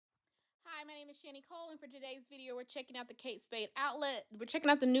Hi, my name is Shani Cole, and for today's video, we're checking out the Kate Spade outlet. We're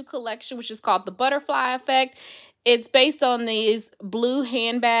checking out the new collection, which is called the Butterfly Effect. It's based on these blue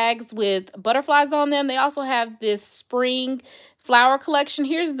handbags with butterflies on them. They also have this spring flower collection.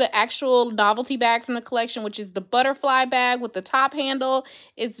 Here's the actual novelty bag from the collection, which is the butterfly bag with the top handle.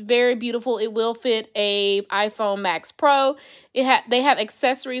 It's very beautiful. It will fit a iPhone Max Pro. They have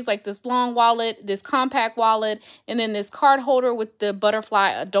accessories like this long wallet, this compact wallet, and then this card holder with the butterfly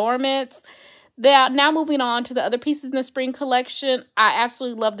adornments. They are now moving on to the other pieces in the spring collection. I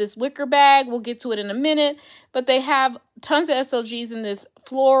absolutely love this wicker bag. We'll get to it in a minute. But they have tons of SLGs in this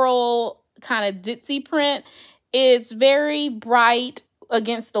floral kind of ditzy print. It's very bright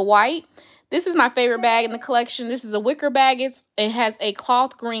against the white. This is my favorite bag in the collection. This is a wicker bag. It has a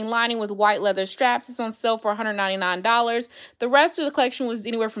cloth green lining with white leather straps. It's on sale for $199. The rest of the collection was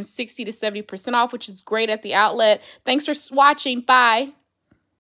anywhere from 60 to 70% off, which is great at the outlet. Thanks for watching. Bye.